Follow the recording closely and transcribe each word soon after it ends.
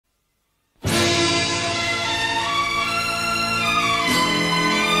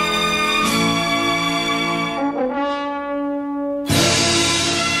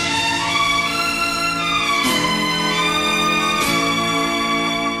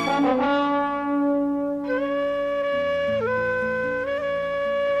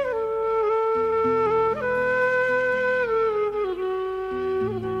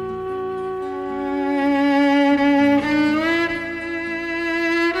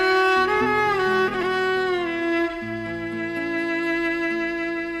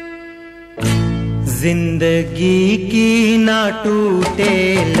जिंदगी की ना टूटे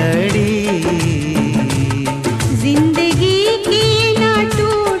लड़ी, जिंदगी की ना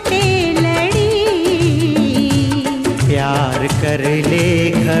टूटे लड़ी, प्यार कर ले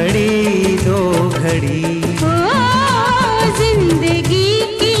घड़ी दो घड़ी। ओ जिंदगी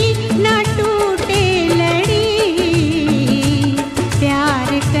की ना टूटे लड़ी,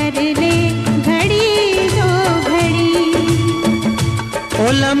 प्यार कर ले घड़ी दो घड़ी।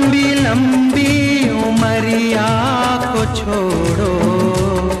 ओ लंबी लंबी उमरिया को छोड़ो,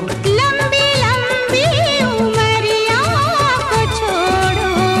 लंबी लंबी उमरिया को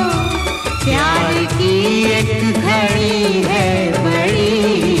छोड़ो, प्यार की एक घड़ी है बड़ी,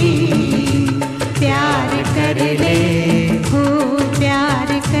 प्यार कर ले हो प्यार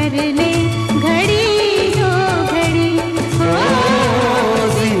कर ले घड़ी दो घड़ी। ओ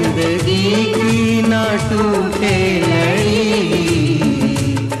जिंदगी की ना टूटे लड़ी,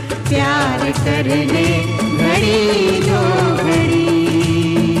 प्यार कर ले घड़ी दो घड़ी।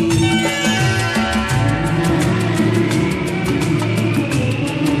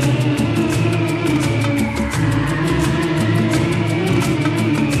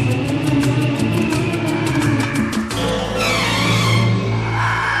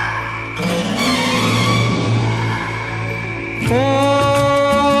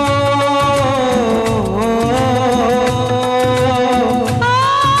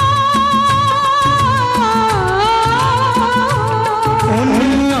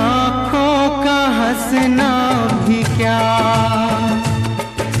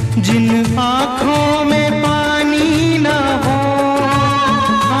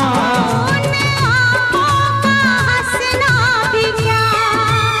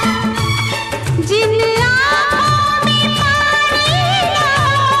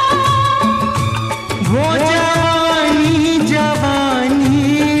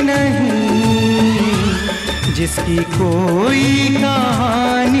 जिसकी कोई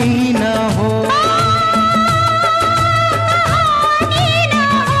कहानी न हो,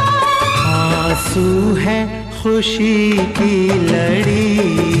 आंसू है खुशी की लड़ी,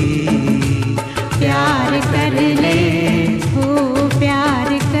 प्यार कर ले हो प्यार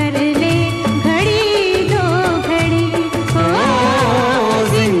कर ले घड़ी दो घड़ी। ओ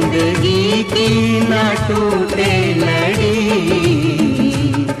जिंदगी की ना टूटे लड़ी,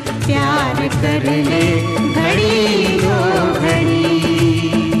 प्यार कर ले घड़ी दो घड़ी।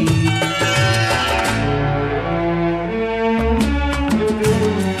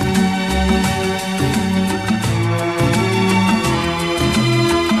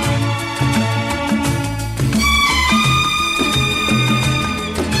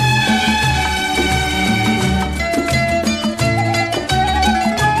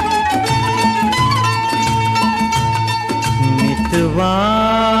 मितवा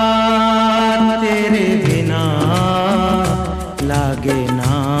तेरे बिना लागे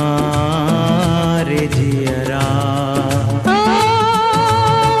ना रे जियरा, ओ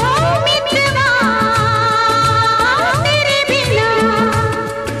मितवा तेरे बिना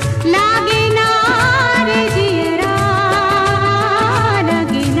लागे ना रे जियरा,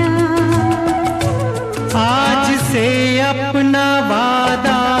 लागे ना। आज से अपना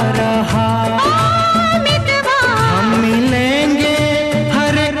वादा रहा, हम मिलेंगे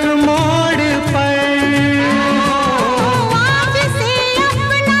हर एक मोड़ पर, आज से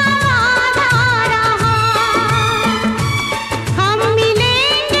अपना वादा रहा, हम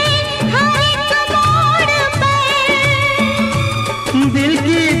मिलेंगे हर एक मोड़ पर। दिल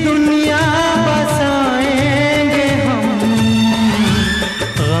की दुनिया बसाएंगे हम,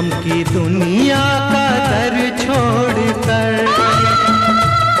 गम की दुनिया का दर छोड़कर,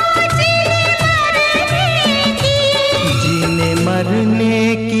 जीने मरने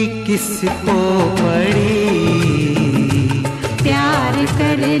की किसको पड़ी, प्यार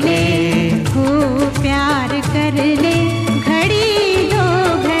कर ले हो प्यार कर ले घड़ी दो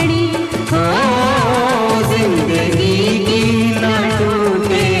घड़ी। ओ जिंदगी की ना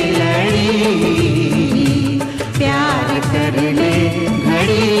टूटे लड़ी, प्यार कर ले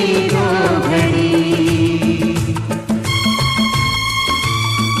घड़ी दो घड़ी।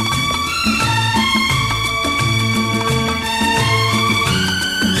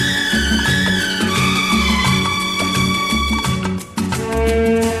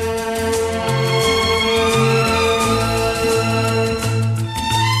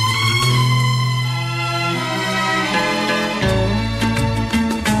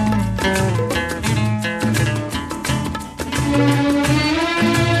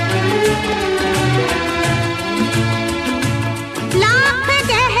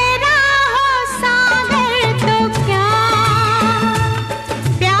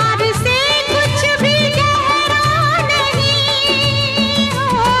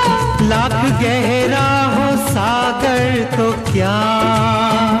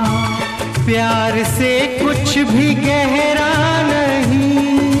 प्यार से कुछ भी गहरा नहीं,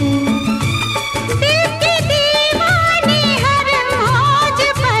 दिल के दीवाने हर मौज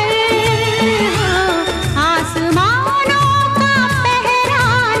पर हो, आसमानों का पहरा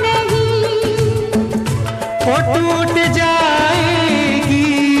नहीं। वो टूट जाएगी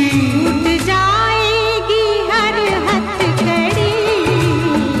हर हथकड़ी,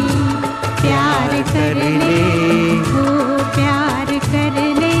 प्यार कर ले हो, प्यार कर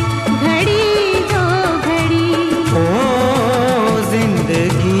ले घड़ी दो घड़ी। ओ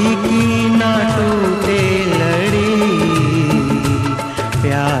जिंदगी की ना टूटे लड़ी,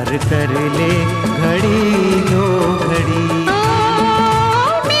 प्यार कर ले घड़ी दो घड़ी। ओ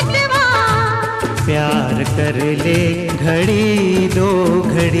मितवा, प्यार कर ले घड़ी दो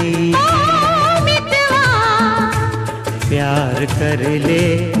घड़ी। ओ मितवा, प्यार कर ले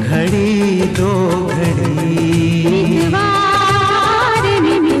घड़ी दो घड़ी। मितवा रे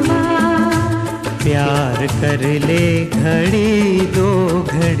मितवा, प्यार कर ले घड़ी दो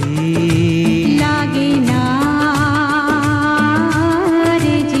घड़ी। लागे ना